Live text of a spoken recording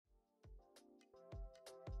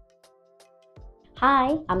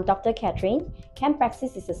Hi, I'm Dr. Catherine.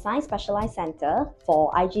 ChemPraxis is a science specialized center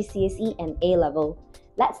for IGCSE and A-level.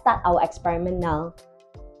 Let's start our experiment now.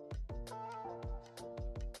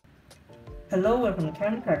 Hello, welcome to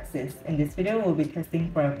ChemPraxis. In this video, we'll be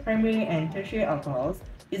testing for primary and tertiary alcohols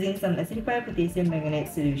using some acidified potassium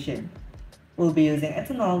manganate solution. We'll be using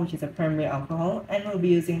ethanol, which is a primary alcohol, and we'll be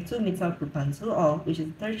using 2-methyl-propan-2-ol, which is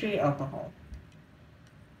a tertiary alcohol.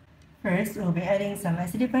 First, we'll be adding some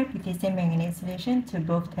acidified potassium manganate solution to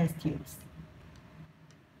both test tubes.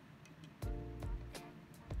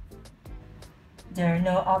 There are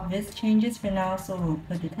no obvious changes for now, so we'll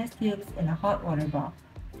put the test tubes in a hot water bath.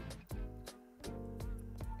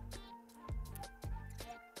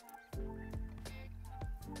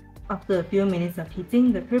 After a few minutes of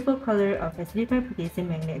heating, the purple color of acidified potassium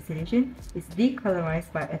manganate solution is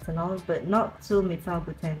decolorized by ethanol but not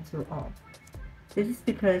 2-methyl-butan-2-ol. This is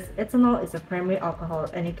because ethanol is a primary alcohol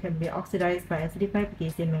and it can be oxidized by acidified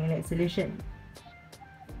potassium manganate solution.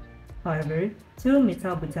 However,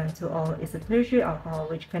 2-methyl-butan-2-ol is a tertiary alcohol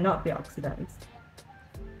which cannot be oxidized.